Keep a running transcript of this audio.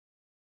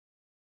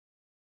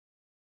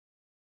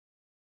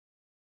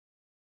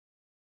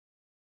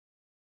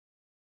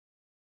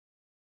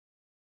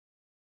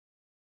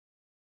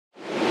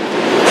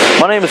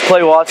My name is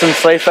Clay Watson,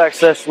 Safe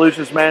Access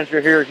Solutions Manager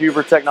here at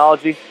HUBER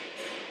Technology.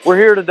 We're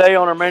here today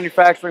on our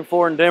manufacturing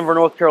floor in Denver,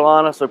 North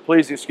Carolina, so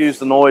please excuse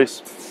the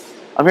noise.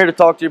 I'm here to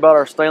talk to you about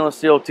our stainless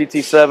steel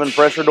TT7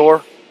 pressure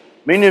door.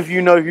 Many of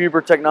you know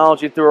HUBER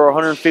Technology through our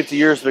 150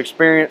 years of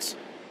experience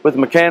with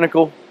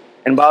mechanical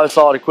and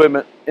biosolid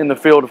equipment in the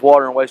field of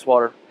water and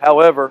wastewater.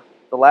 However,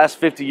 the last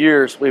 50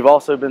 years, we've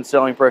also been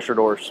selling pressure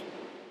doors.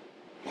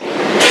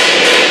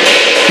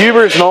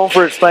 HUBER is known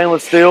for its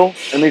stainless steel,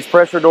 and these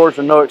pressure doors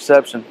are no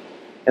exception.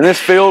 In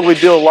this field, we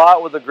deal a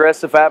lot with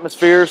aggressive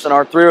atmospheres, and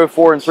our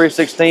 304 and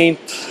 316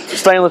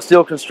 stainless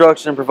steel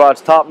construction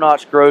provides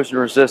top-notch corrosion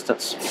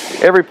resistance.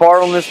 Every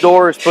part on this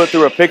door is put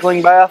through a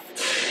pickling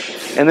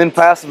bath and then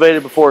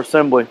passivated before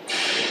assembly.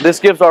 This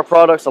gives our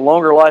products a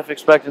longer life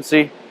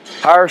expectancy,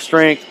 higher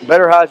strength,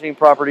 better hygiene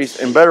properties,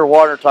 and better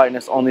water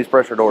tightness on these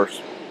pressure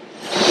doors.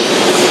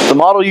 The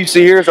model you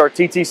see here is our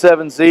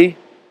TT7Z.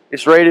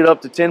 It's rated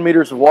up to 10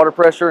 meters of water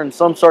pressure. In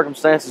some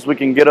circumstances, we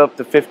can get up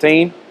to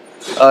 15.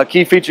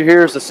 Key feature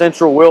here is the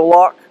central wheel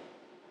lock.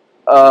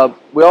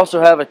 We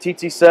also have a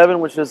TT7,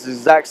 which is the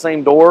exact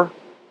same door,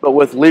 but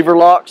with lever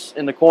locks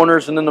in the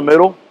corners and in the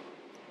middle.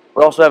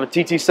 We also have a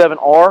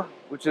TT7R,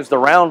 which is the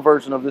round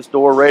version of this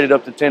door, rated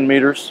up to 10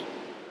 meters.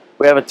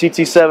 We have a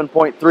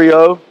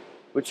TT7.30,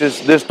 which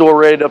is this door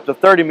rated up to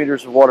 30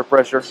 meters of water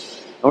pressure.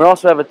 And we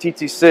also have a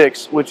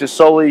TT6, which is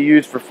solely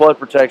used for flood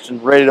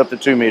protection, rated up to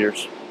 2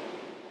 meters.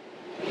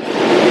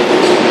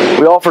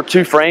 We offer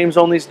two frames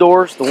on these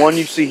doors. The one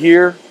you see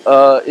here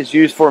is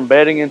used for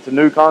embedding into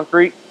new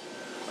concrete.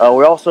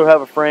 We also have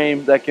a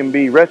frame that can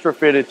be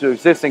retrofitted to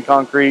existing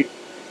concrete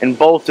and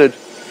bolted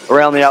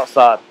around the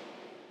outside.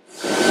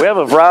 We have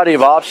a variety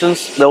of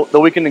options that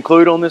we can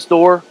include on this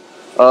door.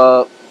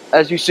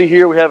 As you see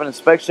here, we have an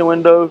inspection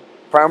window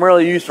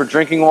primarily used for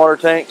drinking water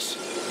tanks.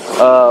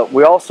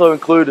 We also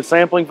include a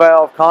sampling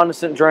valve,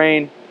 condensate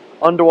drain,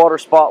 underwater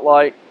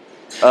spotlight.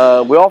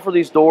 We offer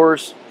these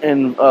doors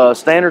in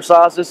standard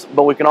sizes,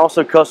 but we can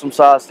also custom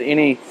size to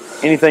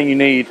anything you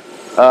need.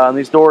 And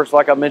these doors,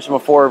 like I mentioned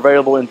before, are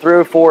available in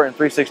 304 and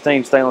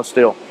 316 stainless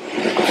steel.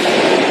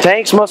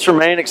 Tanks must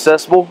remain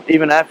accessible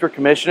even after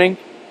commissioning,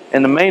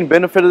 and the main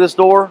benefit of this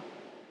door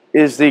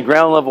is the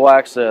ground level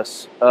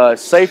access.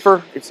 It's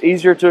safer, it's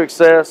easier to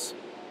access,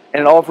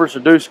 and it offers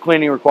reduced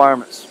cleaning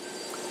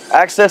requirements.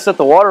 Access at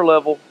the water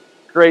level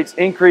creates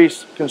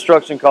increased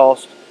construction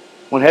costs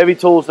when heavy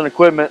tools and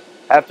equipment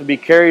have to be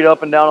carried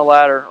up and down a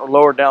ladder or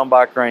lowered down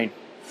by a crane.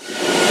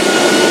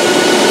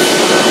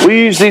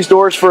 We use these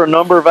doors for a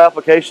number of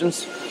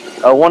applications.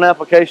 One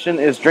application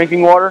is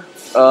drinking water.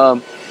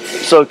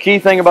 So key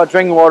thing about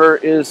drinking water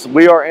is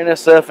we are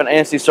NSF and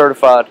ANSI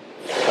certified,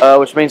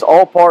 which means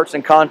all parts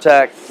in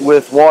contact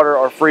with water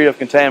are free of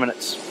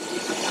contaminants.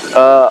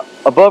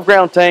 Above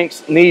ground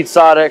tanks need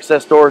side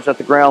access doors at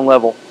the ground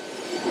level.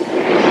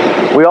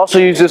 We also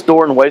use this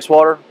door in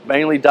wastewater,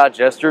 mainly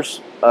digesters.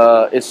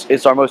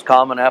 It's our most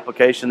common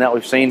application that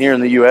we've seen here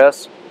in the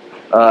U.S.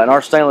 And our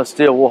stainless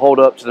steel will hold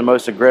up to the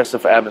most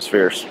aggressive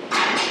atmospheres.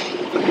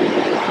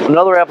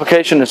 Another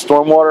application is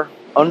stormwater.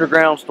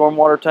 Underground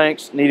stormwater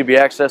tanks need to be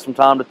accessed from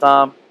time to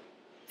time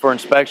for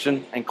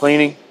inspection and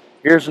cleaning.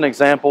 Here's an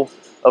example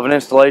of an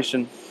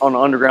installation on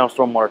an underground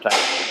stormwater tank.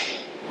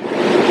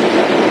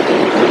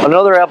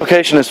 Another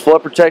application is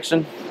flood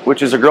protection,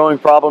 which is a growing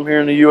problem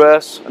here in the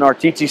U.S. And our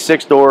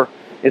TT6 door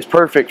is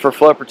perfect for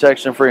flood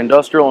protection for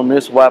industrial and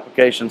municipal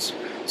applications,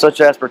 such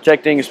as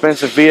protecting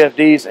expensive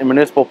VFDs in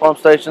municipal pump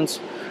stations,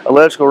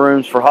 electrical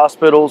rooms for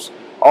hospitals,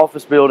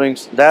 office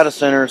buildings, data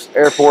centers,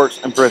 airports,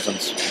 and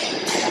prisons.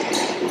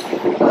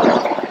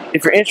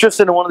 If you're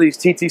interested in one of these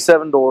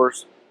TT7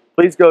 doors,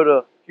 please go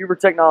to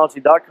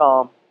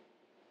hubertechnology.com,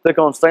 click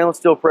on stainless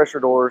steel pressure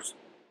doors,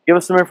 give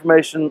us some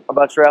information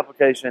about your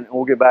application, and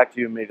we'll get back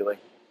to you immediately.